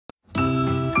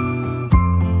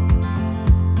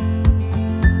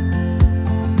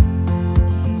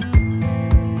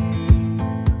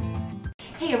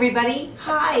everybody.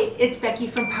 Hi, it's Becky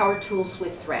from Power Tools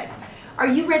with Thread. Are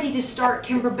you ready to start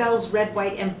Kimberbell's Red,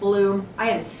 White, and Bloom? I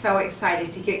am so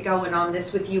excited to get going on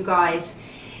this with you guys.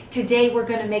 Today we're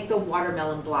going to make the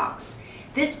watermelon blocks.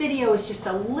 This video is just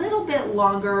a little bit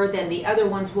longer than the other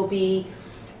ones will be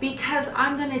because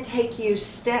I'm going to take you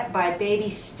step by baby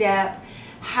step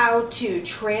how to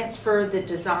transfer the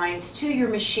designs to your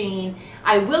machine.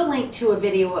 I will link to a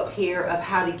video up here of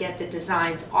how to get the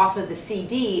designs off of the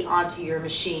CD onto your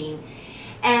machine.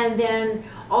 And then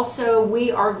also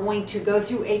we are going to go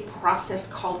through a process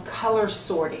called color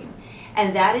sorting.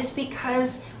 And that is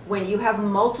because when you have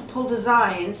multiple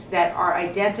designs that are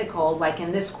identical, like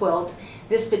in this quilt,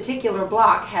 this particular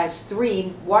block has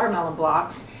 3 watermelon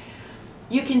blocks.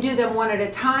 You can do them one at a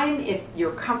time. If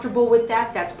you're comfortable with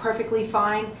that, that's perfectly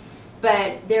fine.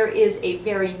 But there is a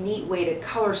very neat way to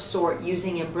color sort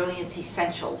using EMBROIDERY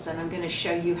Essentials, and I'm going to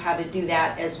show you how to do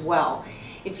that as well.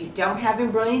 If you don't have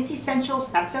EMBROIDERY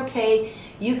Essentials, that's okay.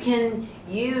 You can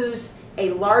use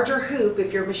a larger hoop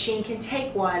if your machine can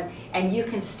take one, and you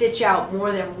can stitch out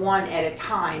more than one at a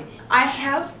time. I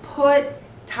have put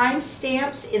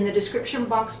timestamps in the description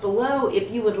box below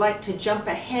if you would like to jump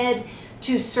ahead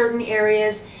to certain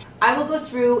areas. I will go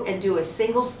through and do a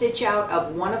single stitch out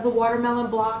of one of the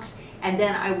watermelon blocks, and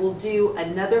then I will do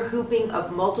another hooping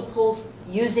of multiples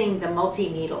using the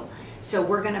multi-needle. So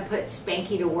we're going to put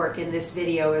Spanky to work in this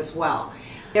video as well.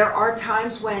 There are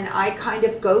times when I kind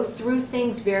of go through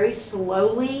things very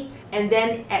slowly, and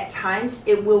then at times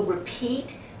it will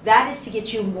repeat. That is to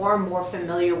get you more and more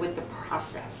familiar with the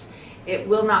process. It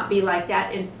will not be like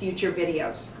that in future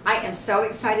videos. I am so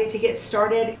excited to get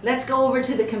started. Let's go over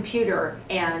to the computer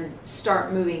and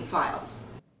start moving files.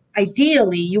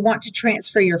 Ideally, you want to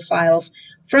transfer your files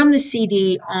from the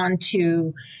CD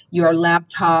onto your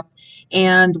laptop.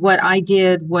 And what I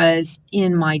did was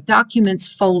in my documents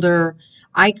folder,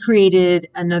 I created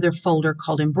another folder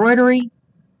called Embroidery.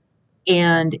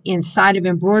 And inside of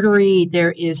Embroidery,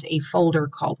 there is a folder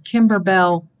called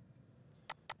Kimberbell.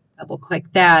 Double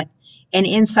click that. And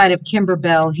inside of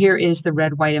Kimberbell, here is the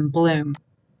Red, White, and Bloom.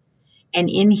 And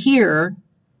in here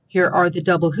are the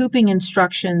double hooping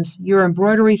instructions, your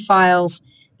embroidery files,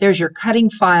 there's your cutting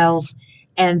files,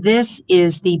 and this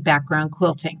is the background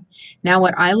quilting. Now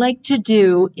what I like to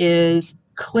do is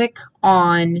click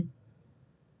on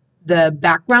the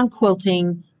background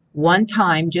quilting one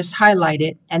time, just highlight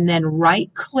it, and then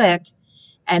right click,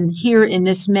 and here in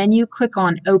this menu, click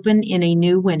on Open in a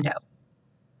New Window.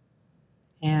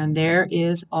 And there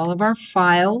is all of our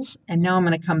files. And now I'm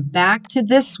going to come back to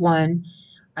this one.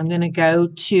 I'm going to go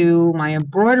to my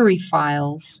embroidery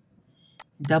files,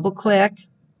 double click.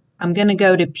 I'm going to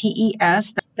go to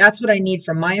PES. That's what I need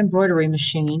for my embroidery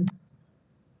machine.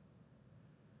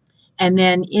 And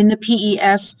then in the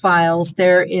PES files,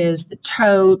 there is the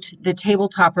tote, the table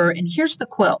topper, and here's the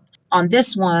quilt. On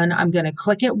this one, I'm going to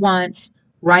click it once,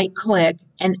 right click,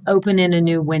 and open in a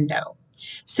new window.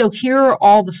 So here are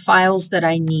all the files that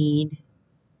I need,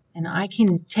 and I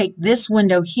can take this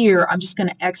window here. I'm just going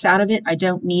to X out of it. I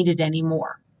don't need it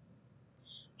anymore.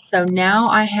 So now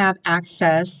I have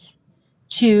access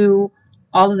to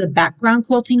all of the background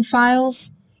quilting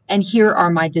files, and here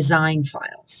are my design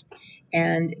files.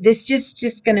 And this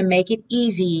just going to make it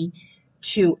easy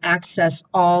to access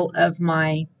all of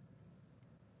my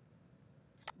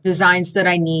designs that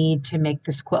I need to make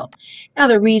this quilt. Now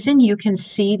the reason you can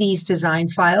see these design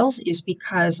files is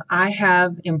because I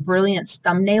have Embrilliant's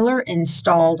Thumbnailer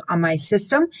installed on my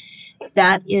system.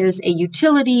 That is a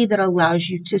utility that allows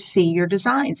you to see your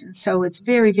designs, and so it's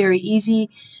very, very easy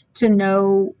to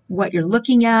know what you're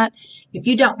looking at. If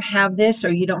you don't have this,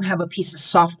 or you don't have a piece of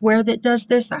software that does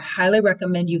this, I highly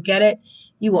recommend you get it.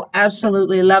 You will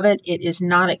absolutely love it. It is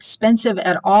not expensive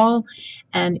at all,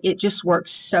 and it just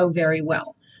works so very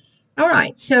well. All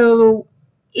right, so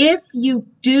if you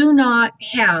do not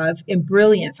have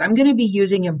Embrilliance, I'm going to be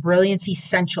using Embrilliance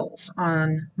Essentials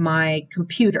on my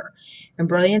computer.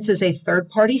 Embrilliance is a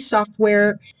third-party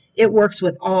software. It works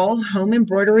with all home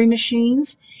embroidery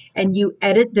machines, and you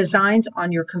edit designs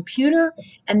on your computer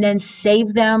and then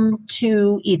save them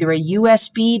to either a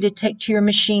USB to take to your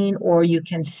machine, or you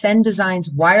can send designs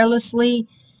wirelessly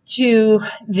to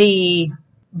the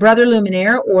Brother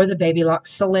Luminaire or the Baby Lock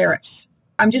Solaris.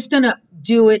 I'm just going to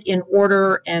do it in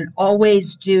order and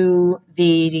always do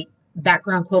the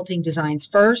background quilting designs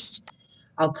first.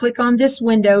 I'll click on this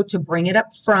window to bring it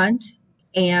up front,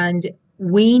 and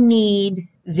we need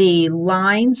the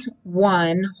lines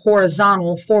 1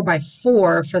 horizontal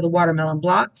 4x4 for the watermelon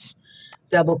blocks.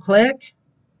 Double click.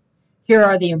 Here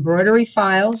are the embroidery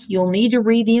files. You'll need to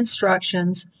read the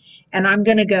instructions, and I'm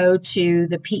going to go to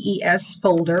the PES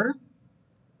folder.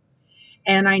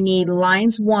 And I need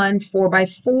lines 1,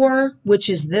 4x4, which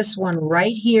is this one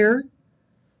right here.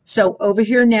 So over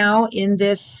here now in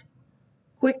this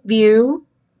quick view,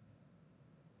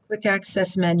 quick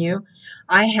access menu,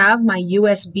 I have my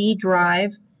USB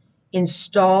drive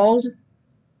installed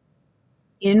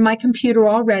in my computer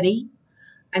already.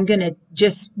 I'm going to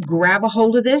just grab a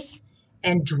hold of this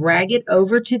and drag it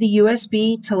over to the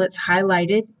USB till it's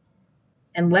highlighted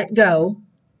and let go.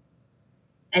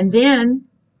 And then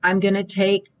I'm going to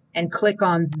take and click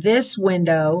on this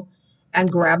window and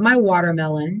grab my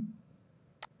watermelon.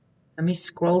 Let me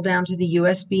scroll down to the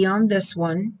USB on this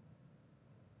one.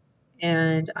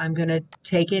 And I'm going to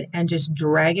take it and just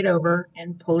drag it over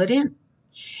and pull it in.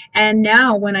 And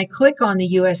now when I click on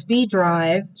the USB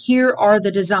drive, here are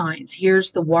the designs.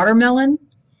 Here's the watermelon,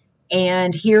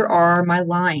 and here are my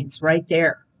lines right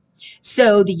there.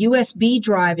 So the USB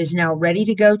drive is now ready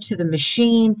to go to the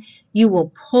machine. You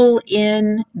will pull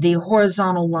in the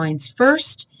horizontal lines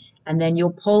first, and then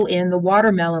you'll pull in the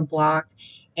watermelon block,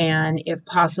 and if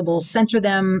possible, center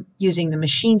them using the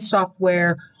machine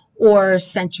software, or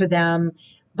center them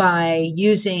by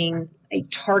using a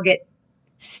target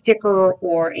sticker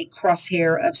or a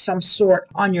crosshair of some sort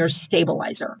on your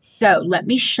stabilizer. So let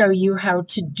me show you how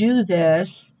to do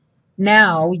this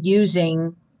now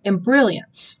using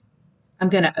EMBROIDERY. I'm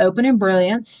going to open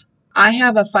EMBROIDERY. I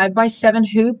have a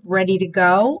 5x7 hoop ready to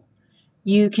go.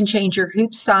 You can change your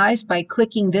hoop size by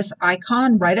clicking this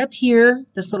icon right up here,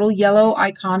 this little yellow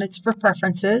icon. It's for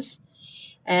preferences.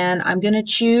 And I'm going to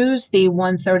choose the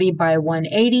 130 by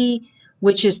 180,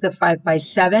 which is the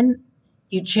 5x7.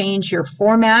 You change your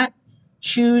format,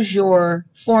 choose your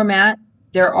format.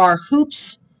 There are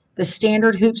hoops. The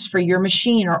standard hoops for your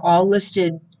machine are all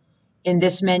listed in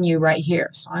this menu right here.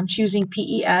 So I'm choosing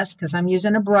PES because I'm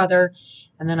using a brother,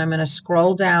 and then I'm going to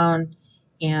scroll down,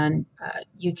 and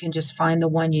you can just find the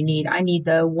one you need. I need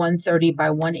the 130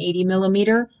 by 180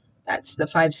 millimeter. That's the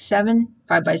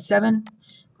 5x7.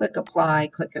 Click apply,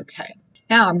 click OK.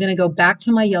 Now I'm going to go back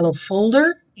to my yellow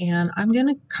folder, and I'm going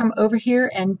to come over here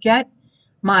and get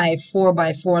my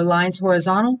 4x4 lines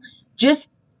horizontal.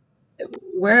 Just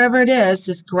wherever it is,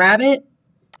 just grab it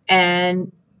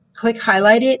and click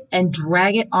highlight it and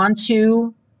drag it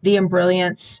onto the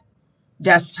EMBROIDERY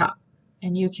desktop.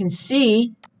 And you can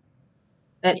see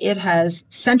that it has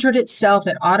centered itself.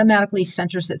 It automatically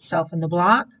centers itself in the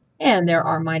block. And there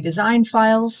are my design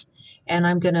files. And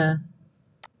I'm going to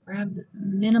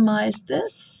minimize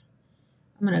this.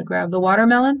 I'm going to grab the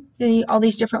watermelon. See all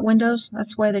these different windows?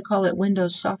 That's why they call it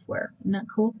Windows software. Isn't that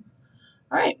cool?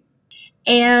 All right.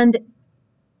 And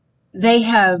they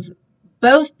have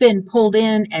both been pulled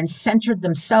in and centered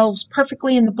themselves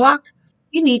perfectly in the block.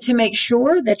 You need to make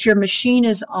sure that your machine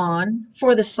is on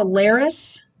for the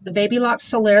Solaris, the Baby Lock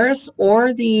Solaris,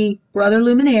 or the Brother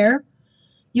Luminaire.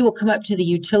 You will come up to the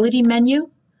utility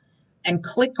menu and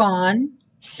click on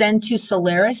Send to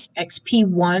Solaris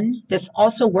XP1. This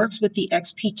also works with the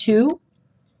XP2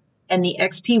 and the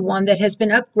XP1 that has been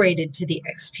upgraded to the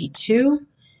XP2.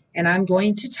 And I'm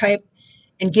going to type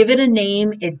and give it a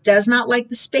name. It does not like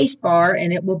the space bar,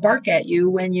 and it will bark at you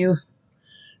when you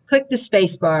click the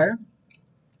space bar.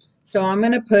 So I'm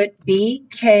going to put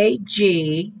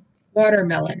BKG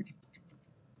Watermelon.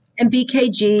 And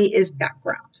BKG is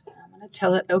background. I'm going to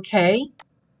tell it OK.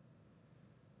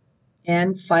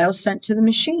 And file sent to the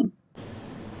machine.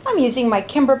 I'm using my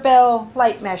Kimberbell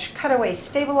light mesh cutaway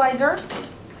stabilizer.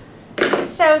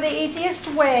 So the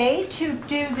easiest way to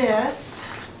do this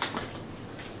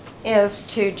is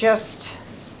to just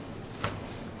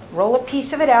roll a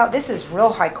piece of it out. This is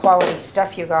real high quality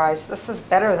stuff, you guys. This is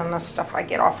better than the stuff I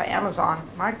get off of Amazon.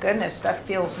 My goodness, that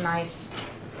feels nice.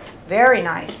 Very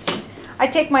nice. I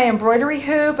take my embroidery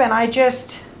hoop and I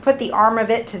just put the arm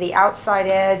of it to the outside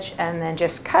edge and then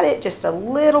just cut it just a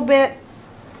little bit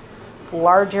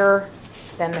larger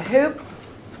than the hoop.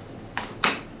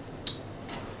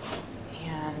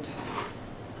 And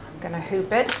I'm going to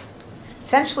hoop it.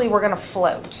 Essentially, we're going to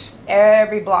float.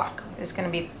 Every block is going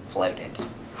to be floated.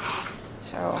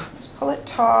 So just pull it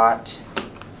taut.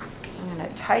 I'm going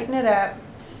to tighten it up.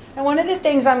 And one of the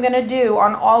things I'm going to do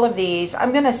on all of these,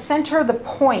 I'm going to center the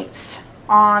points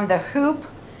on the hoop,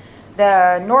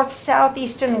 the north, south,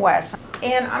 east, and west.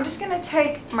 And I'm just going to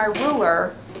take my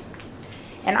ruler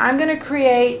and I'm going to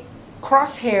create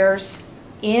crosshairs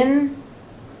in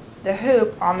the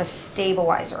hoop on the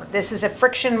stabilizer. This is a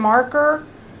friction marker.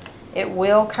 It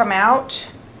will come out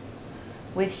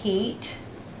with heat.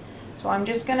 So I'm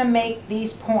just going to make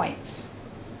these points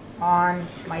on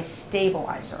my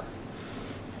stabilizer.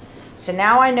 So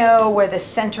now I know where the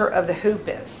center of the hoop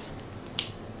is.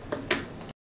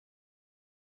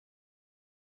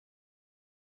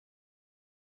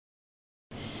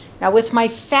 Now with my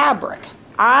fabric,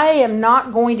 I am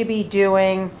not going to be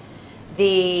doing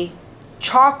the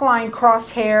chalk line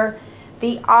crosshair.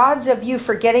 The odds of you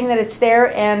forgetting that it's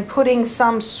there and putting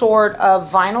some sort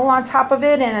of vinyl on top of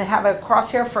it and have a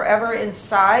crosshair forever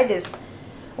inside is,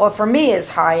 well, for me is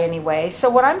high anyway. So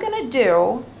what I'm going to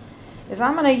do is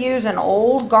I'm going to use an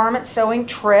old garment sewing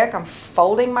trick. I'm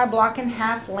folding my block in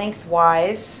half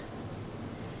lengthwise,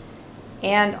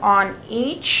 and on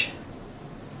each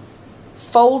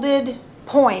folded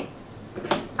point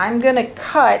I'm going to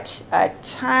cut a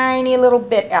tiny little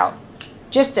bit out,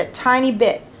 just a tiny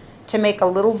bit, to make a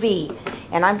little V.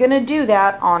 And I'm going to do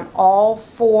that on all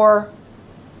 4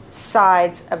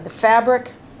 sides of the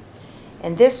fabric,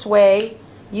 and this way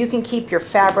you can keep your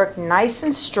fabric nice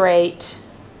and straight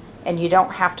and you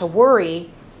don't have to worry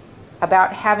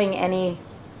about having any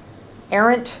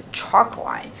errant chalk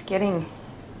lines getting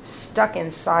stuck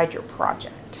inside your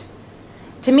project.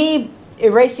 To me,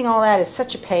 erasing all that is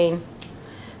such a pain.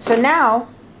 So now,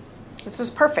 this is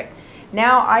perfect.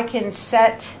 Now I can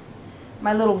set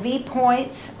my little V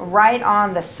points right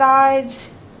on the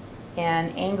sides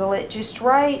and angle it just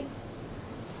right.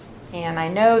 And I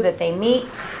know that they meet.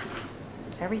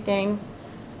 Everything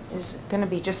is going to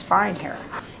be just fine here.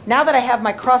 Now that I have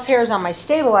my crosshairs on my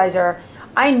stabilizer,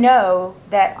 I know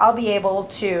that I'll be able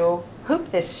to hoop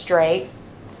this straight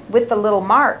with the little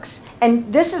marks.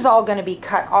 And this is all going to be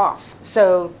cut off.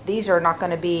 So these are not going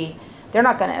to be, they're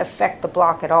not going to affect the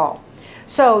block at all.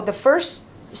 So the first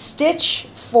stitch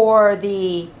for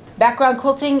the background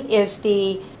quilting is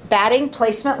the batting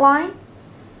placement line,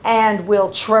 and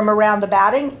we'll trim around the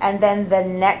batting, and then the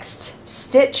next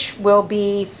stitch will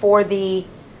be for the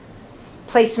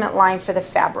placement line for the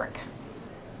fabric.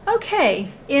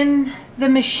 Okay, in the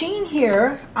machine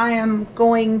here I am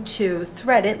going to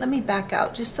thread it. Let me back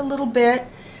out just a little bit.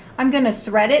 I'm going to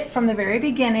thread it from the very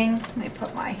beginning. Let me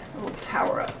put my little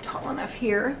tower up tall enough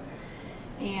here.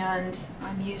 And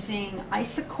I'm using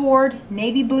Isacord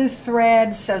navy blue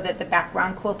thread so that the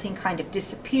background quilting kind of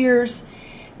disappears.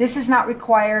 This is not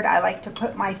required. I like to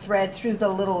put my thread through the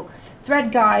little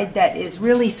thread guide that is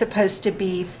really supposed to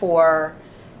be for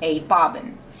a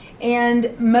bobbin.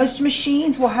 And most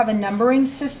machines will have a numbering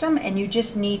system, and you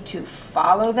just need to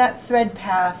follow that thread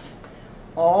path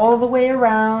all the way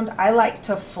around. I like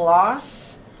to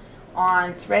floss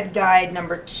on thread guide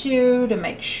number 2 to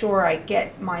make sure I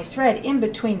get my thread in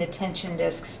between the tension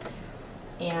discs,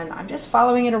 and I'm just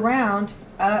following it around,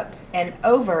 up and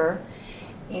over,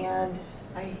 and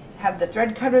I have the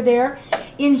thread cutter there.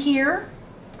 In here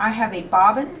I have a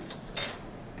bobbin.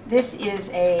 This is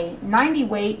a 90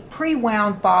 weight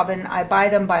pre-wound bobbin. I buy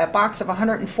them by a box of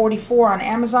 144 on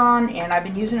Amazon, and I've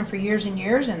been using them for years and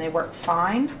years, and they work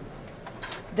fine.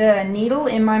 The needle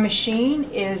in my machine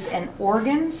is an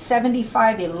Organ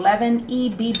 7511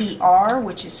 EBBR,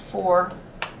 which is for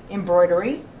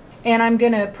embroidery. And I'm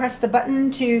going to press the button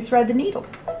to thread the needle.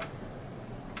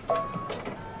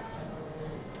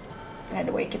 I had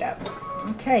to wake it up.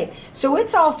 Okay, so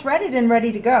it's all threaded and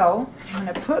ready to go. I'm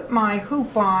going to put my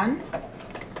hoop on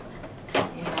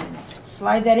and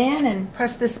slide that in and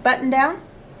press this button down.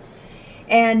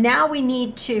 And now we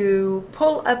need to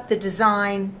pull up the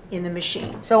design in the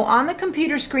machine. So on the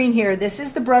computer screen here, this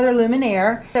is the Brother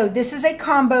Luminaire. So this is a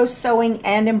combo sewing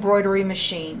and embroidery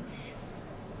machine.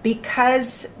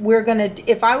 Because we're gonna,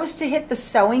 if I was to hit the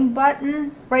sewing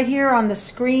button right here on the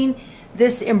screen,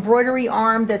 this embroidery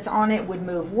arm that's on it would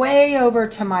move way over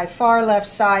to my far left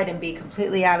side and be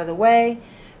completely out of the way.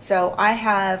 So I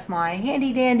have my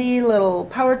handy dandy little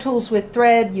Power Tools with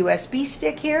Thread USB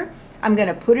stick here. I'm going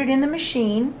to put it in the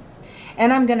machine,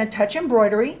 and I'm going to touch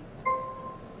embroidery.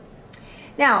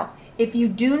 Now, if you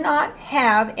do not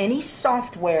have any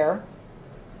software,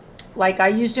 like I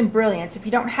used in Brilliance, if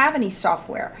you don't have any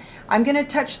software, I'm going to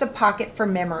touch the pocket for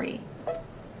memory.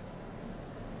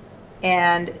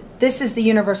 And this is the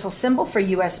universal symbol for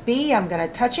USB. I'm going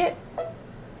to touch it.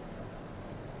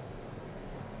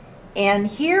 And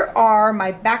here are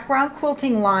my background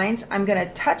quilting lines. I'm going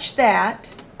to touch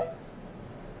that.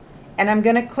 And I'm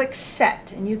going to click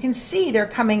set, and you can see they're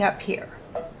coming up here.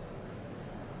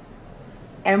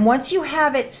 And once you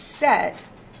have it set,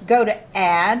 go to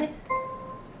add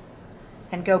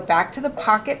and go back to the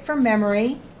pocket for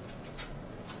memory,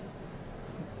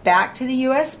 back to the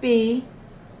USB,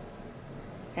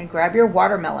 and grab your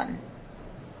watermelon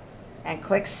and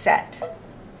click set.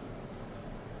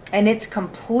 And it's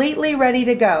completely ready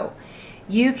to go.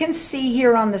 You can see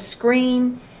here on the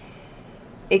screen,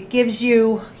 it gives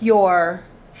you your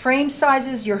frame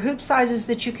sizes, your hoop sizes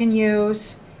that you can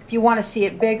use. If you want to see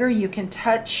it bigger, you can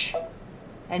touch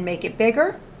and make it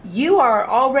bigger. you are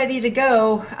all ready to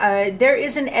go. There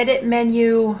is an edit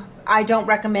menu. I don't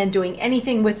recommend doing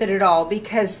anything with it at all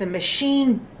because the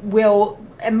machine will,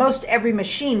 and most every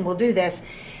machine will do this,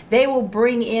 they will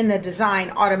bring in the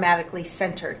design automatically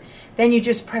centered. Then you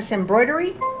just press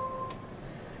embroidery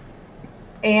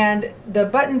and the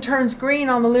button turns green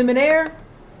on the luminaire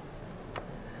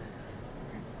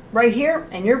right here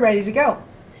and you're ready to go.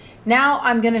 Now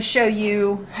I'm going to show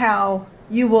you how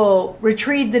you will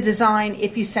retrieve the design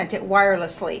if you sent it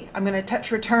wirelessly. I'm going to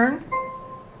touch return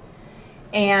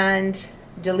and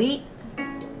delete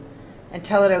and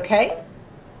tell it okay.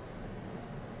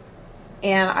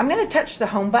 And I'm going to touch the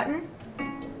home button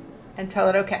and tell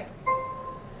it okay.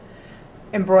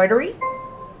 Embroidery,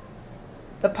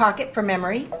 the pocket for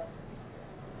memory.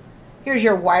 Here's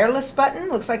your wireless button,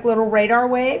 looks like little radar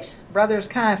waves. Brother's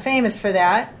kind of famous for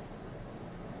that.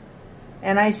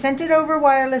 And I sent it over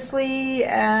wirelessly,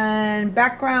 and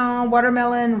background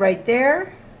watermelon right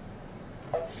there.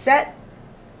 Set,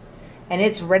 and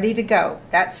it's ready to go.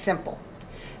 That's simple.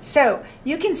 So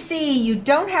you can see you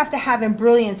don't have to have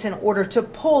Embrilliance in order to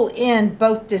pull in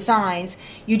both designs.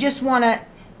 You just want to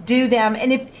do them.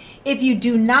 And if you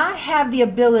do not have the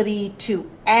ability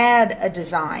to add a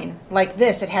design like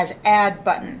this, it has add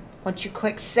button. Once you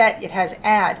click set, it has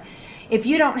add. If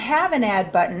you don't have an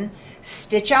add button,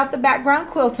 stitch out the background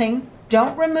quilting.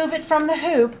 Don't remove it from the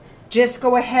hoop. Just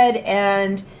go ahead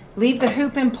and leave the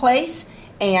hoop in place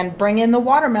and bring in the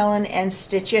watermelon and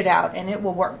stitch it out, and it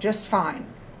will work just fine.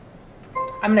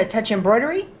 I'm going to touch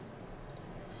embroidery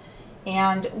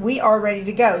and we are ready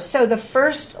to go. So the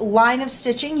first line of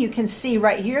stitching, you can see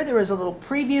right here, there is a little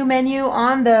preview menu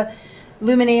on the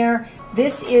luminaire.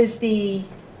 This is the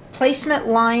placement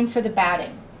line for the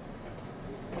batting.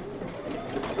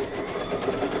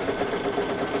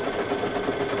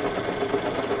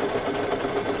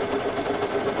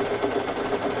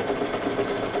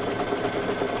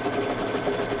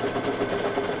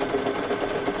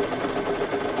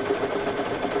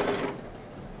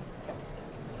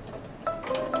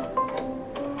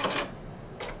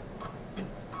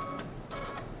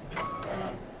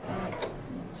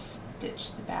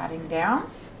 Stitch the batting down.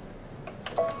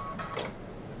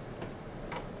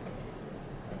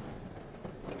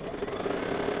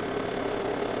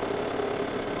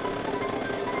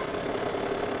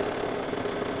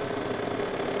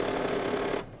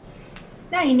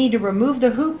 Now you need to remove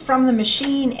the hoop from the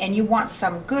machine, and you want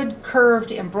some good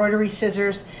curved embroidery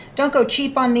scissors. Don't go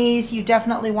cheap on these. You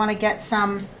definitely want to get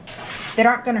some that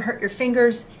aren't going to hurt your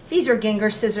fingers. These are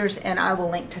Ginger scissors, and I will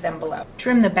link to them below.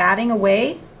 Trim the batting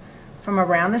away from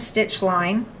around the stitch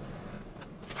line.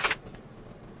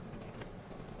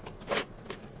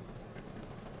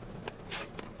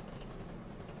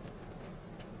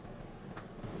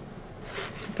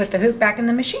 Put the hoop back in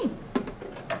the machine.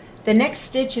 The next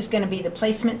stitch is going to be the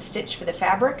placement stitch for the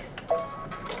fabric.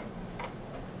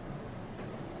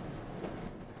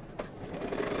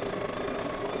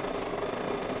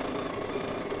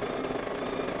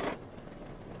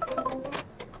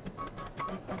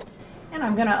 And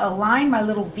I'm going to align my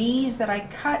little V's that I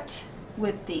cut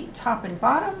with the top and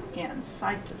bottom and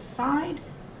side to side.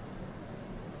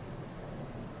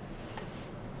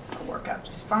 It'll work out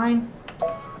just fine.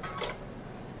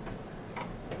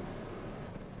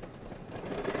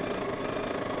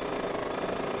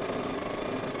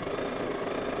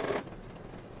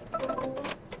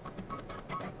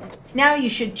 Now you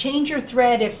should change your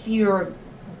thread if you're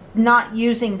not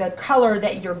using the color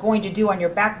that you're going to do on your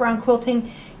background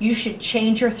quilting. You should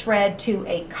change your thread to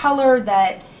a color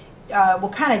that will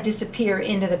kind of disappear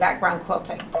into the background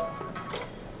quilting.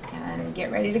 And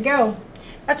get ready to go.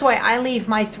 That's why I leave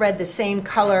my thread the same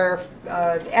color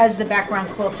as the background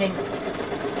quilting.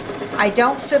 I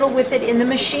don't fiddle with it in the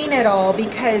machine at all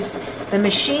because the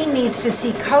machine needs to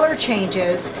see color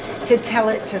changes to tell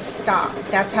it to stop.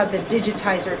 That's how the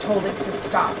digitizer told it to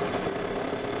stop.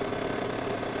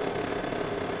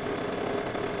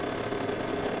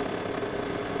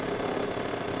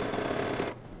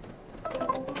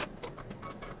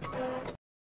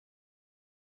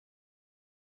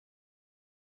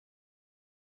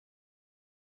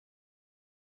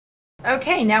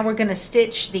 Okay, now we're going to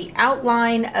stitch the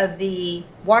outline of the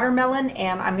watermelon,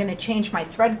 and I'm going to change my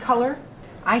thread color.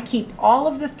 I keep all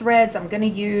of the threads I'm going to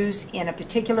use in a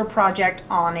particular project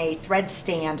on a thread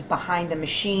stand behind the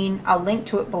machine. I'll link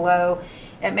to it below.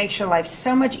 It makes your life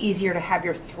so much easier to have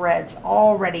your threads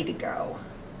all ready to go.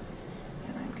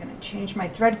 And I'm going to change my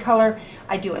thread color.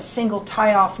 I do a single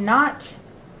tie-off knot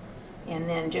and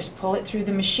then just pull it through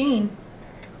the machine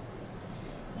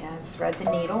and thread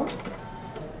the needle.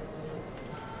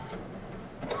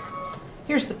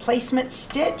 Here's the placement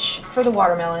stitch for the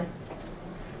watermelon.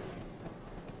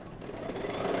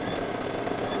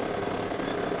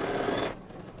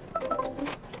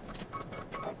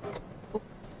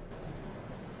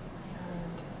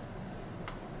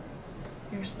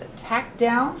 Here's the tack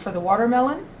down for the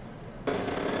watermelon.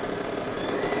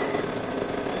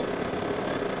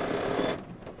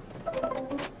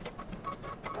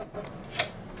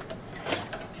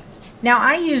 Now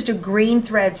I used a green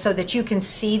thread so that you can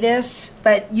see this,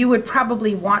 but you would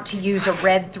probably want to use a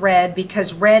red thread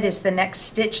because red is the next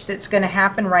stitch that's going to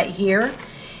happen right here.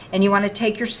 And you want to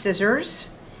take your scissors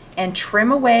and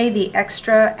trim away the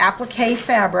extra applique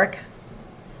fabric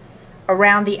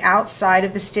around the outside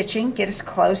of the stitching. Get as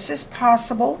close as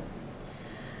possible.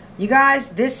 You guys,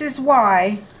 this is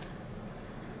why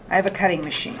I have a cutting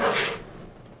machine.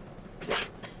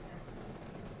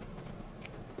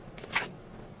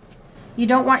 You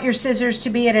don't want your scissors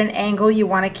to be at an angle. You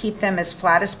want to keep them as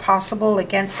flat as possible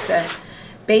against the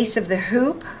base of the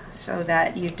hoop so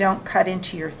that you don't cut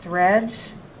into your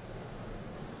threads.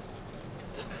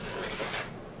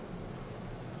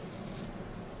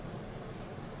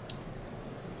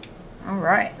 All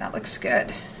right, that looks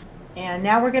good. And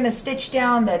now we're going to stitch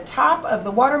down the top of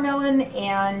the watermelon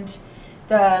and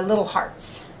the little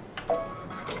hearts.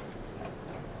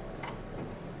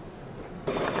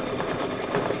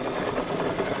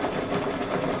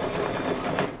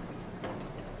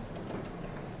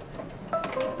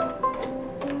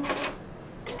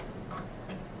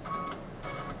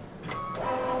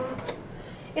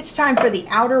 It's time for the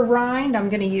outer rind. I'm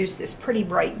going to use this pretty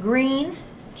bright green.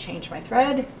 Change my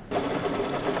thread.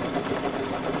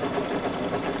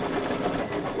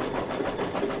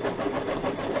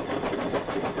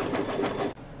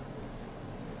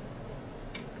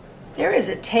 There is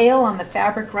a tail on the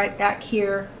fabric right back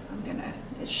here.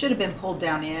 It should have been pulled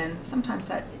down in. Sometimes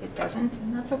it doesn't,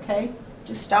 and that's okay.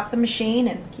 Just stop the machine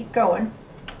and keep going.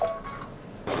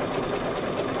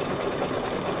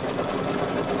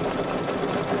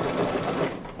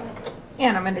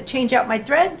 And I'm going to change out my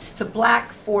threads to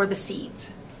black for the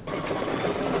seeds.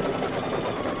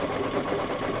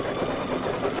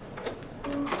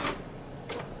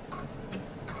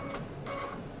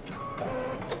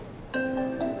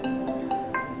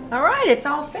 All right, it's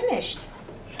all finished.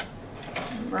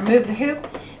 Remove the hoop.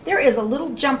 There is a little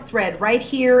jump thread right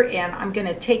here, and I'm going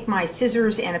to take my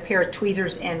scissors and a pair of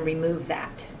tweezers and remove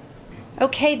that.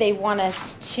 Okay, they want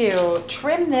us to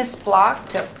trim this block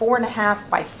to 4.5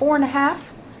 by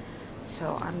 4.5.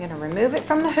 So I'm going to remove it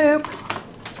from the hoop.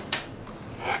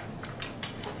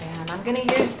 And I'm going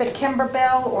to use the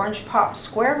Kimberbell Orange Pop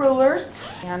square rulers.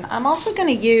 And I'm also going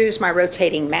to use my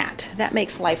rotating mat. That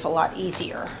makes life a lot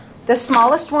easier. The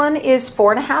smallest one is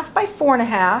 4.5 by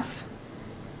 4.5.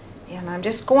 And I'm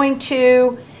just going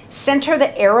to center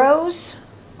the arrows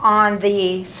on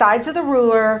the sides of the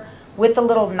ruler with the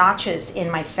little notches in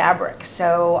my fabric,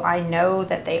 so I know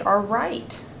that they are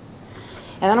right.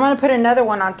 And then I'm going to put another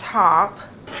one on top.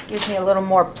 Gives me a little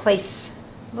more place,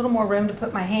 a little more room to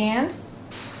put my hand.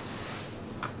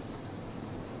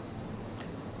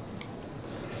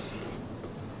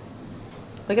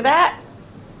 Look at that.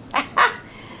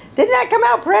 Didn't that come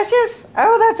out precious?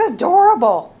 Oh, that's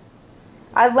adorable.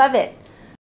 I love it.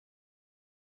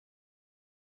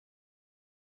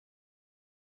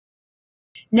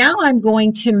 Now I'm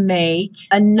going to make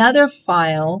another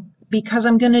file because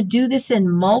I'm going to do this in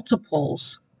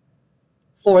multiples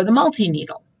for the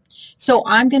multi-needle. So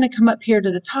I'm going to come up here to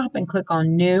the top and click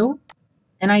on New,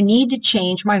 and I need to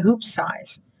change my hoop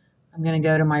size. I'm going to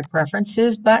go to my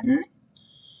Preferences button,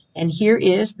 and here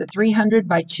is the 300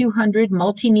 by 200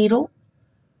 multi-needle.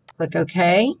 Click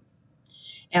OK,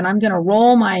 and I'm going to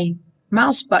roll my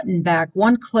mouse button back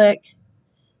one click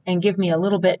and give me a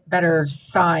little bit better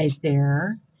size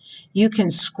there. You can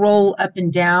scroll up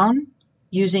and down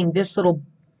using this little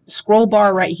scroll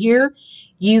bar right here.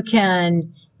 You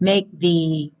can make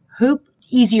the hoop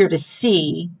easier to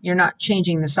see. You're not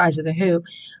changing the size of the hoop.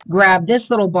 Grab this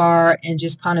little bar and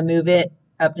just kind of move it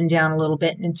up and down a little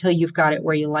bit until you've got it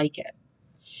where you like it.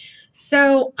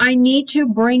 So I need to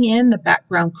bring in the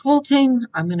background quilting.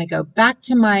 I'm going to go back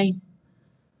to my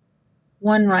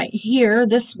one right here,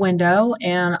 this window,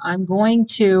 and I'm going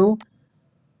to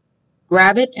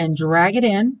grab it and drag it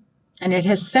in, and it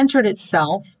has centered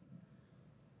itself,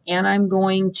 and I'm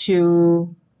going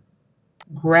to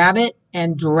grab it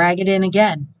and drag it in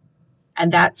again,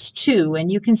 and that's 2.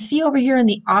 And you can see over here in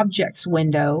the objects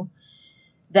window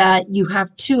that you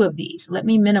have 2 of these. Let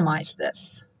me minimize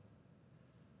this.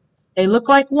 They look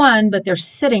like one, but they're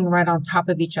sitting right on top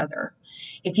of each other.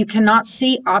 If you cannot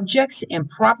see objects and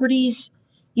properties,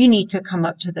 you need to come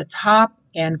up to the top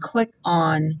and click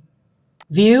on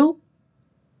View,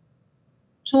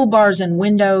 Toolbars and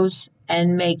Windows,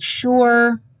 and make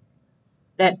sure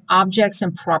that Objects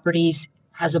and Properties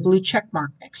has a blue check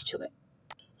mark next to it.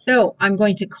 So I'm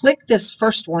going to click this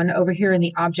first one over here in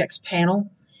the Objects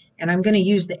panel, and I'm going to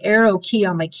use the arrow key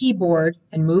on my keyboard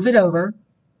and move it over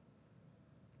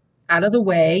out of the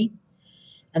way.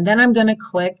 And then I'm going to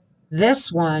click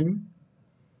this one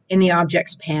in the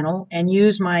Objects panel and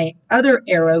use my other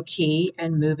arrow key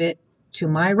and move it to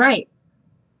my right.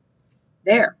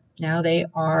 There. Now they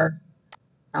are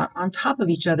not on top of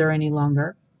each other any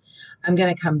longer. I'm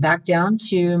going to come back down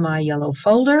to my yellow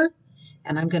folder,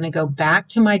 and I'm going to go back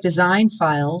to my design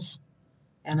files,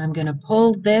 and I'm going to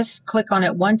pull this, click on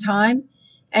it one time,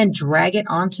 and drag it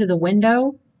onto the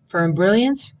window for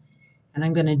Embrilliance, and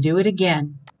I'm going to do it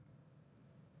again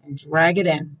and drag it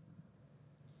in.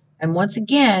 And once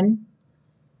again,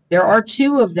 there are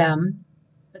two of them,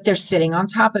 but they're sitting on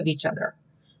top of each other.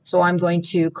 So I'm going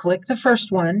to click the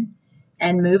first one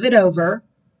and move it over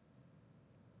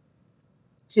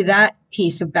to that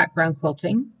piece of background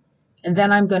quilting. And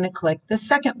then I'm going to click the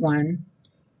second one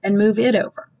and move it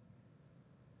over.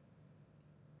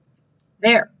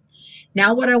 There.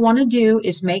 Now what I want to do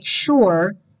is make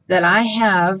sure that I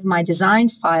have my design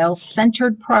file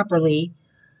centered properly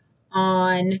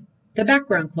on the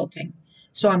background quilting.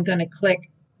 So I'm going to click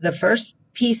the first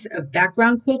piece of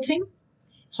background quilting,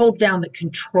 hold down the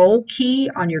Control key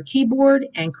on your keyboard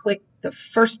and click the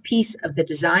first piece of the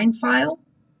design file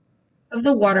of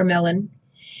the watermelon.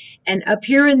 And up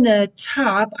here in the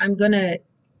top, I'm going to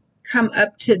come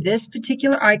up to this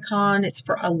particular icon. It's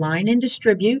for Align and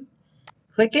Distribute.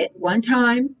 Click it one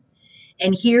time.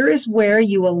 And here is where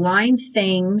you align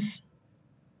things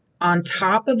on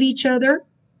top of each other.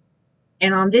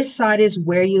 And on this side is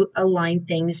where you align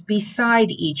things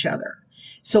beside each other.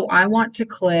 So I want to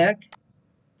click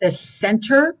the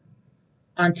center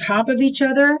on top of each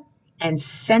other and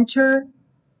center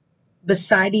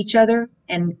beside each other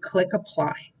and click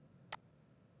Apply.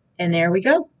 And there we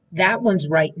go. That one's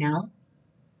right now.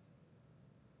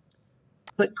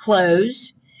 Click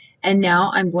Close. And now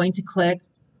I'm going to click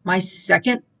my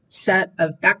second set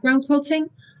of background quilting.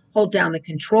 Hold down the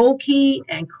Control key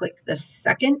and click the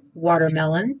second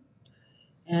watermelon.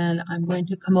 And I'm going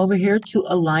to come over here to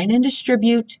Align and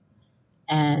Distribute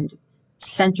and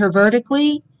center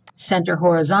vertically, center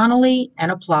horizontally,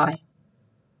 and Apply.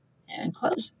 And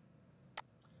close.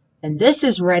 And this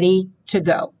is ready to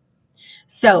go.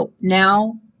 So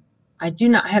now I do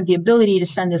not have the ability to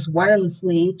send this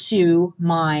wirelessly to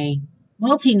my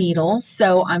multi-needle,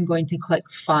 so I'm going to click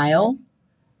File,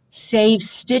 Save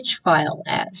Stitch File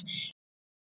As.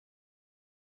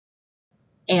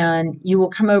 And you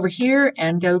will come over here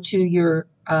and go to your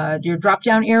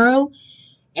drop-down arrow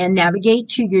and navigate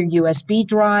to your USB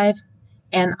drive.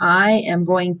 And I am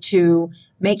going to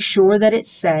make sure that it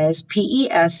says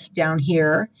PES down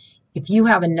here. If you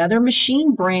have another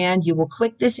machine brand, you will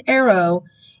click this arrow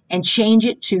and change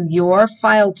it to your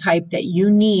file type that you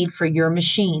need for your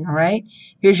machine, all right?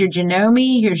 Here's your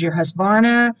Janome, here's your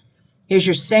Husqvarna, here's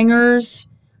your Singers.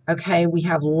 Okay, we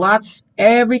have lots,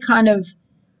 every kind of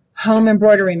home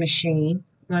embroidery machine.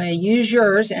 I'm going to use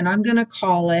yours, and I'm going to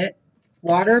call it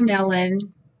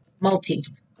Watermelon Multi.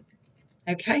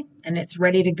 Okay, and it's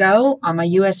ready to go on my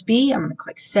USB. I'm going to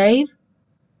click Save,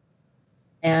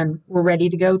 and we're ready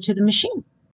to go to the machine.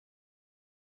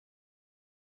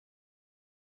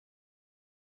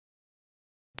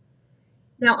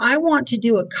 Now I want to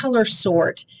do a color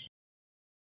sort.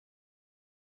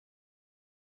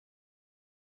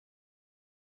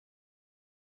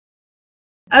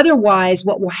 Otherwise,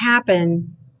 what will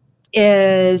happen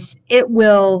is it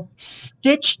will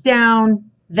stitch down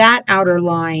that outer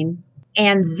line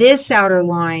and this outer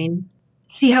line.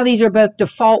 See how these are both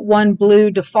default one blue,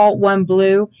 default one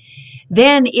blue?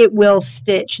 Then it will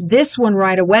stitch this one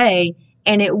right away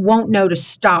and it won't know to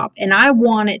stop. And I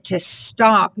want it to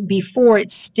stop before it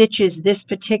stitches this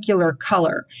particular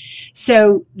color.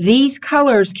 So these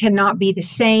colors cannot be the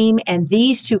same and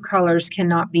these two colors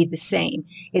cannot be the same.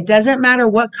 It doesn't matter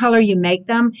what color you make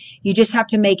them, you just have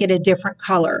to make it a different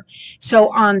color.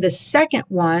 So on the second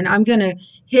one, I'm going to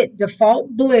hit default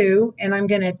blue and I'm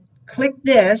going to click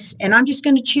this and I'm just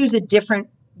going to choose a different,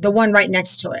 the one right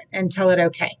next to it and tell it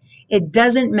okay. It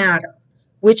doesn't matter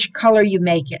which color you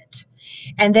make it.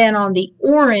 And then on the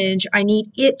orange, I need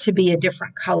it to be a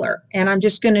different color. And I'm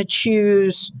just going to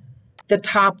choose the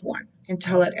top one and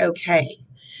tell it okay.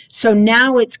 So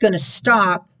now it's going to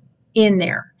stop in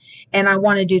there. And I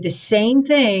want to do the same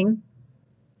thing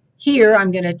here.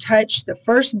 I'm going to touch the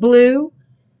first blue,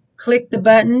 click the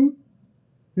button,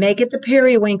 make it the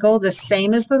periwinkle, the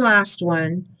same as the last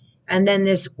one. And then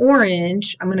this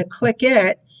orange, I'm going to click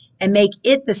it and make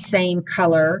it the same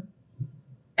color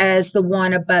as the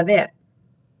one above it.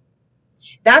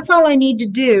 That's all I need to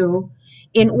do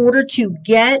in order to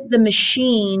get the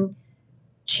machine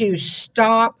to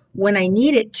stop when I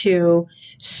need it to,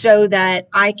 so that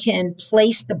I can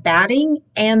place the batting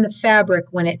and the fabric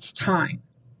when it's time.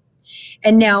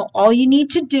 And now all you need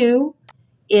to do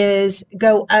is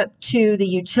go up to the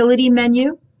utility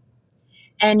menu,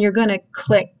 and you're going to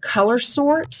click color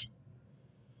sort.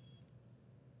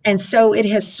 And so it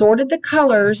has sorted the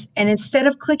colors, and instead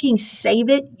of clicking save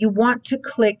it, you want to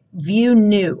click view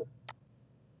new.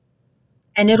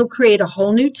 And it'll create a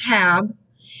whole new tab,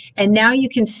 and now you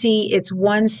can see it's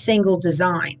one single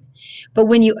design. But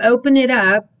when you open it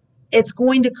up, it's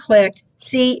going to click,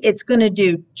 see, it's going to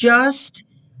do just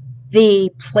the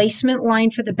placement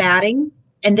line for the batting,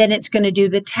 and then it's going to do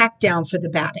the tack down for the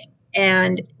batting.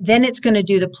 And then it's going to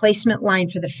do the placement line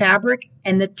for the fabric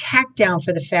and the tack down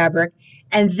for the fabric.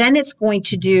 And then it's going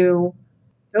to do,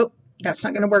 oh, that's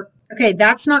not going to work. Okay,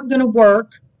 that's not going to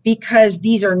work because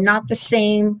these are not the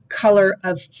same color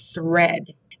of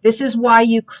thread. This is why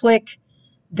you click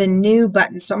the new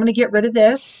button. So I'm going to get rid of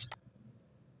this.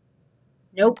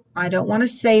 Nope, I don't want to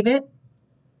save it.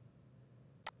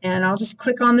 And I'll just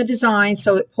click on the design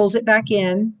so it pulls it back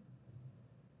in.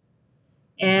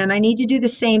 And I need to do the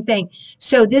same thing.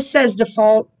 So this says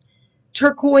default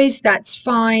turquoise, that's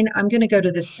fine. I'm going to go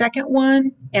to the second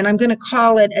one, and I'm going to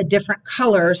call it a different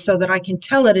color so that I can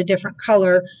tell it a different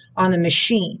color on the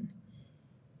machine.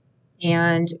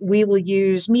 And we will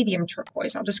use medium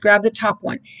turquoise. I'll just grab the top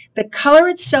one. The color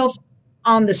itself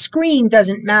on the screen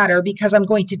doesn't matter because I'm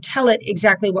going to tell it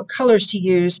exactly what colors to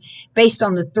use based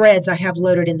on the threads I have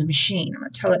loaded in the machine. I'm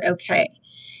going to tell it OK.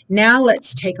 Now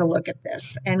let's take a look at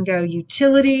this and go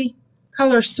utility,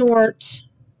 color sort,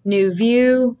 new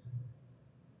view.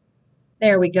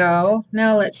 There we go.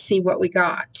 Now let's see what we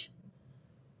got.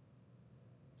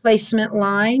 Placement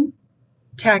line,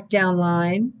 tack down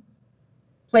line,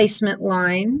 placement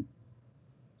line,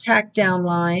 tack down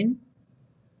line,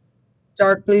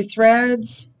 dark blue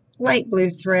threads, light blue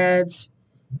threads,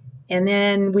 and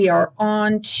then we are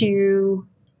on to,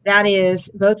 that is,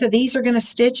 both of these are going to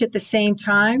stitch at the same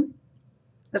time.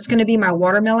 That's going to be my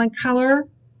watermelon color.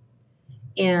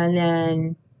 And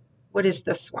then, what is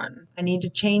this one? I need to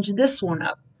change this one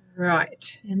up.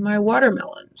 Right, in my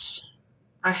watermelons,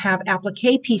 I have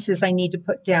applique pieces I need to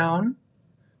put down.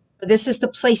 This is the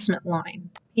placement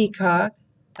line. Peacock,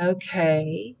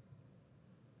 okay.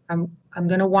 I'm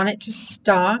going to want it to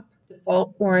stop.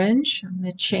 Default orange, I'm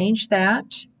going to change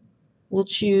that. We'll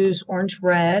choose orange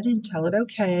red and tell it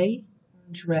okay.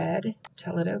 Orange red,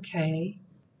 tell it okay.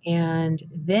 And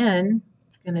then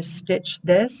it's going to stitch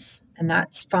this, and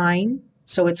that's fine.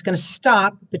 So it's going to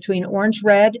stop between orange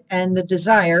red and the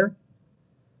desire.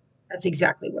 That's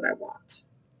exactly what I want.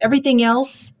 Everything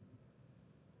else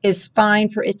is fine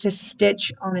for it to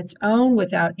stitch on its own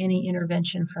without any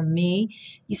intervention from me.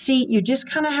 You see, you just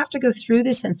kind of have to go through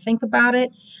this and think about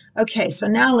it. Okay, so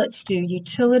now let's do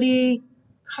utility,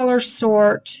 color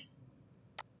sort,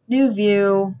 new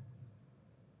view.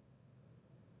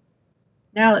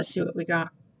 Now let's see what we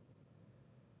got.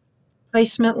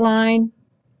 Placement line,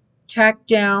 tack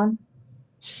down,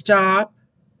 stop,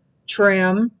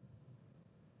 trim,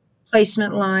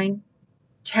 placement line,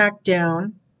 tack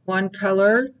down, one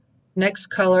color, next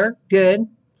color, good,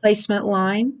 placement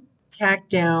line, tack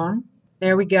down,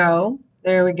 there we go,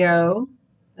 there we go,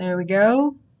 there we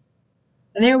go,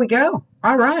 and there we go.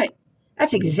 All right,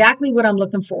 that's exactly what I'm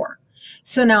looking for.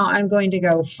 So now I'm going to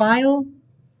go File,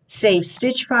 Save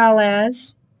Stitch File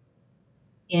As,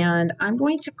 and I'm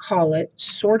going to call it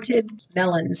Sorted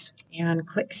Melons, and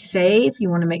click Save. You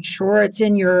want to make sure it's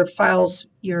in your files,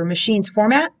 your machine's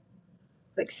format.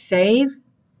 Click Save,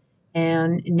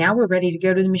 and now we're ready to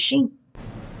go to the machine.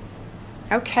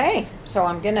 Okay, so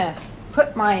I'm going to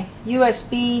put my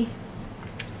USB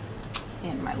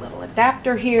in my little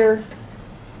adapter here,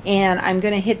 and I'm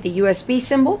going to hit the USB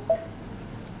symbol.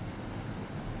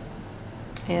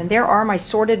 And there are my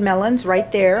sorted melons right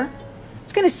there.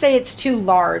 It's going to say it's too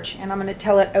large, and I'm going to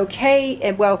tell it okay.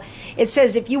 And well, it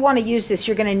says if you want to use this,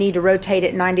 you're going to need to rotate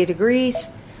it 90 degrees.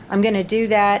 I'm going to do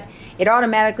that. It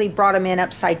automatically brought them in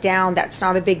upside down. That's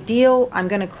not a big deal. I'm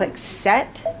going to click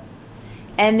set.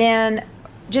 And then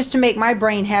just to make my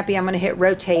brain happy, I'm going to hit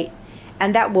rotate.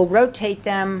 And that will rotate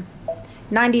them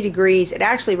 90 degrees. It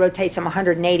actually rotates them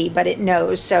 180, but it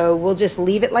knows. So we'll just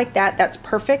leave it like that. That's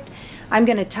perfect. I'm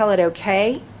going to tell it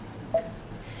okay.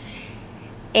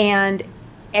 And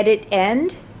edit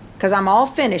end, because I'm all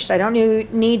finished. I don't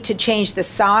need to change the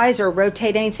size or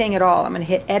rotate anything at all. I'm going to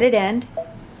hit edit end.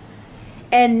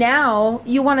 And now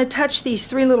you want to touch these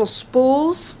 3 little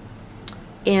spools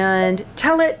and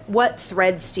tell it what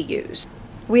threads to use.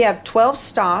 We have 12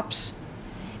 stops,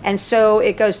 and so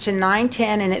it goes to 9,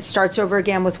 10, and it starts over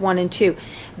again with 1 and 2.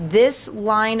 This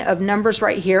line of numbers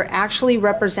right here actually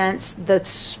represents the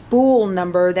spool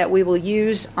number that we will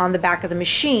use on the back of the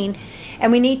machine,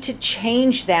 and we need to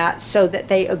change that so that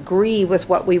they agree with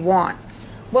what we want.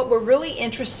 What we're really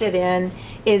interested in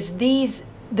is this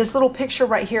little picture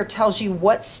right here tells you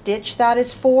what stitch that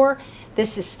is for.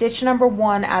 This is stitch number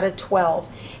 1 out of 12.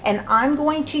 And I'm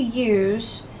going to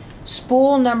use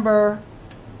spool number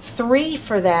 3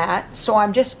 for that. So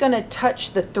I'm just going to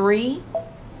touch the 3.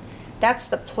 That's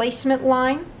the placement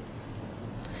line.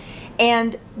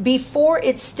 And before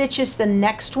it stitches the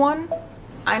next one,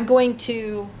 I'm going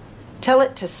to tell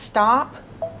it to stop.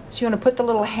 So you want to put the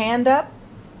little hand up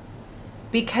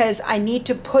because I need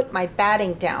to put my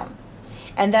batting down.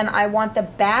 And then I want the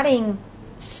batting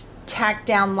tack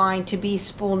down line to be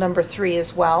spool number 3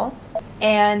 as well.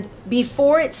 And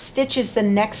before it stitches the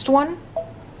next one,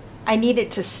 I need it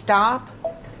to stop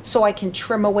so I can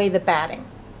trim away the batting.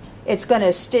 It's going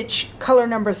to stitch color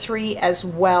number 3 as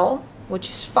well, which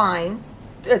is fine.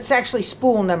 It's actually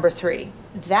spool number 3.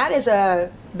 That is a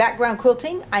background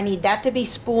quilting. I need that to be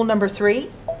spool number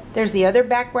 3. There's the other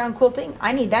background quilting.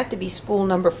 I need that to be spool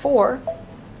number 4.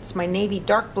 It's my navy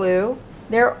dark blue.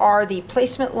 There are the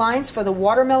placement lines for the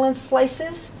watermelon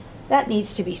slices. That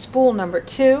needs to be spool number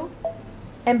 2.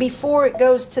 And before it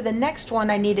goes to the next one,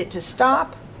 I need it to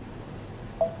stop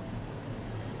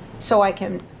so I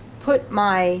can put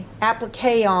my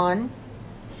applique on.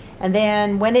 And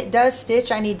then when it does stitch,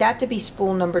 I need that to be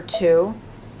spool number 2.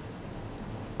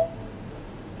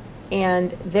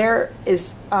 And there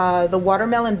is the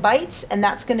watermelon bites, and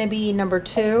that's going to be number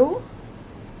 2.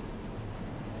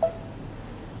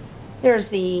 There's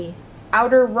the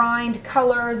outer rind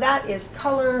color. That is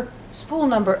color spool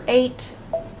number 8.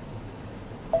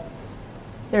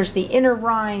 There's the inner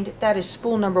rind. That is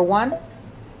spool number 1.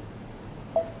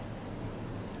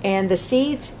 And the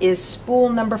seeds is spool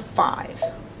number 5.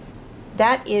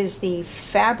 That is the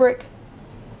fabric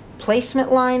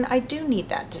placement line. I do need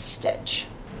that to stitch.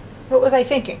 What was I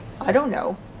thinking? I don't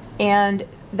know. And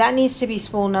that needs to be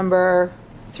spool number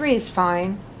 3 is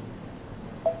fine.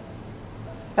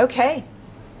 Okay,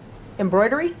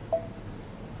 embroidery,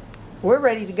 we're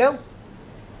ready to go.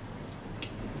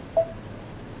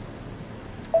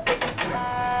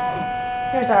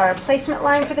 Here's our placement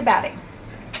line for the batting.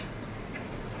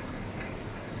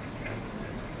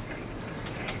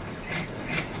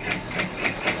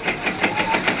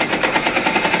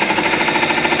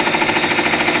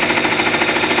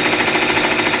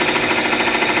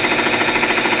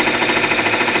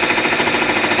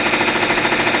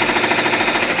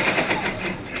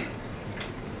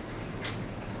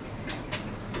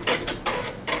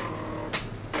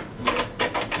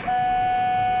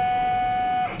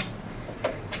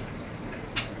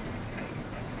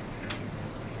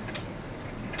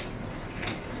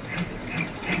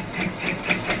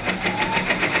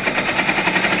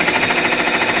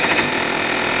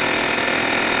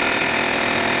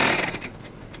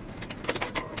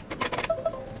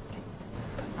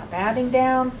 Batting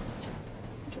down.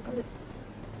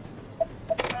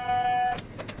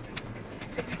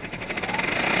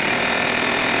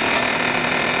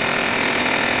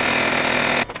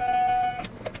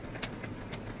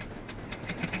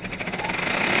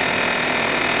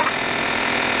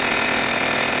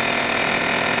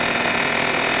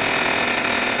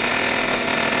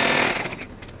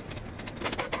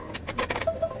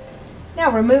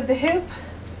 Now remove the hoop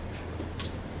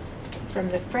from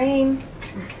the frame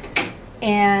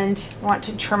and want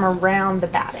to trim around the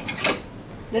batting.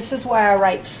 This is why I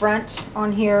write front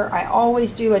on here. I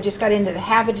always do. I just got into the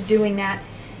habit of doing that.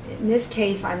 In this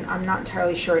case, I'm not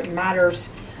entirely sure it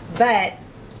matters, but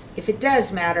if it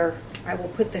does matter, I will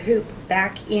put the hoop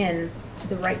back in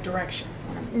the right direction.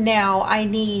 Now I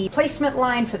need placement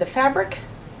line for the fabric.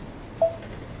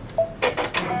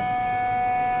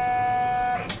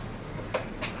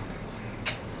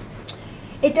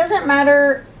 It doesn't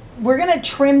matter. We're going to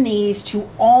trim these to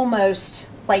almost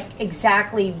like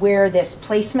exactly where this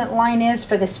placement line is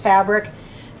for this fabric.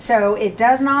 So it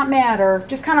does not matter.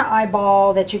 Just kind of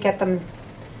eyeball that you get them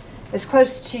as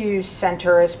close to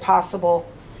center as possible.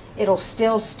 It'll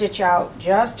still stitch out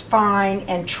just fine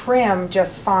and trim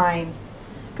just fine,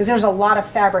 because there's a lot of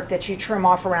fabric that you trim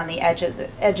off around the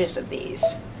edges of these.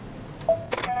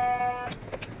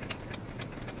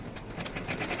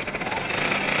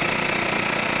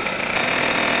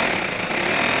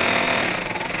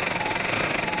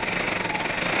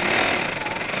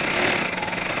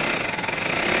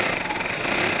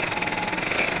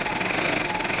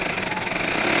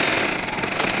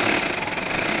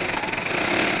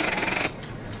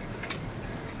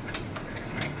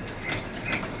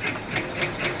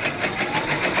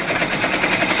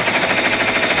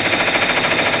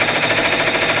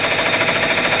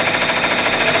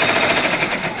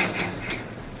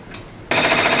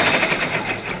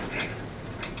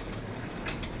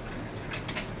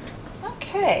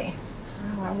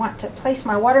 place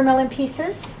my watermelon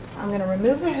pieces. I'm going to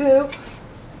remove the hoop.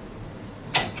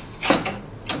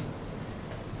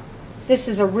 This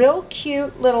is a real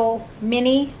cute little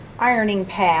mini ironing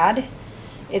pad.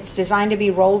 It's designed to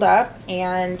be rolled up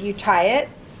and you tie it.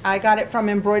 I got it from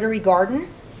Embroidery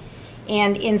Garden.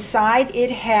 And inside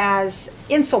it has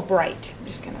EMBROIDERY. I'm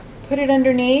just going to put it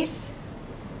underneath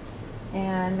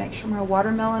and make sure my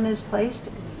watermelon is placed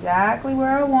exactly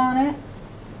where I want it.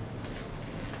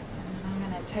 And I'm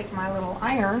going to take my little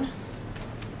iron.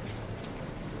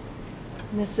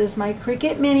 This is my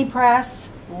Cricut mini press.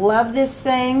 Love this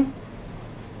thing.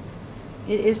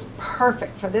 It is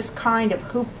perfect for this kind of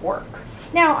hoop work.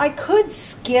 Now I could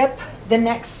skip the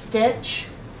next stitch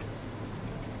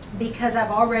because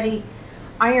I've already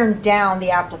ironed down the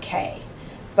applique,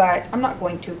 but I'm not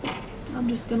going to. I'm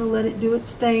just going to let it do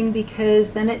its thing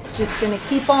because then it's just going to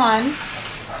keep on.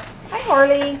 Hi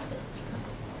Harley.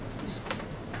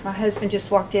 My husband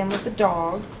just walked in with the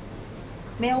dog.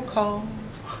 Mail call.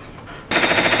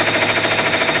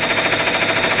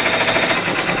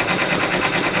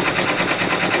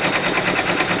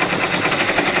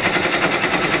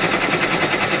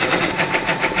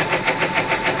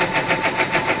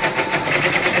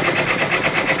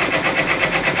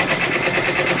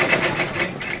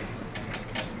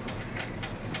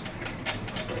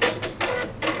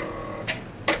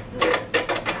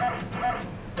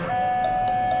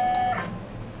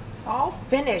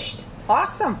 Finished.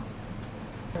 Awesome.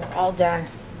 We're all done.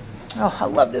 Oh, I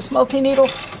love this multi-needle.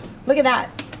 Look at that.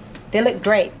 They look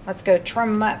great. Let's go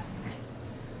trim them up.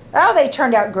 Oh, they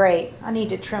turned out great. I need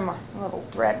to trim a little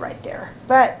thread right there.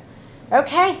 But,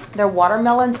 okay, the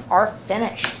watermelons are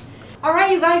finished. All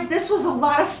right, you guys, this was a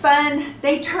lot of fun.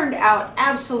 They turned out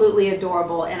absolutely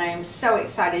adorable, and I am so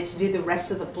excited to do the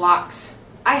rest of the blocks.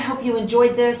 I hope you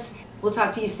enjoyed this. We'll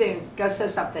talk to you soon. Go sew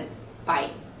something.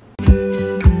 Bye.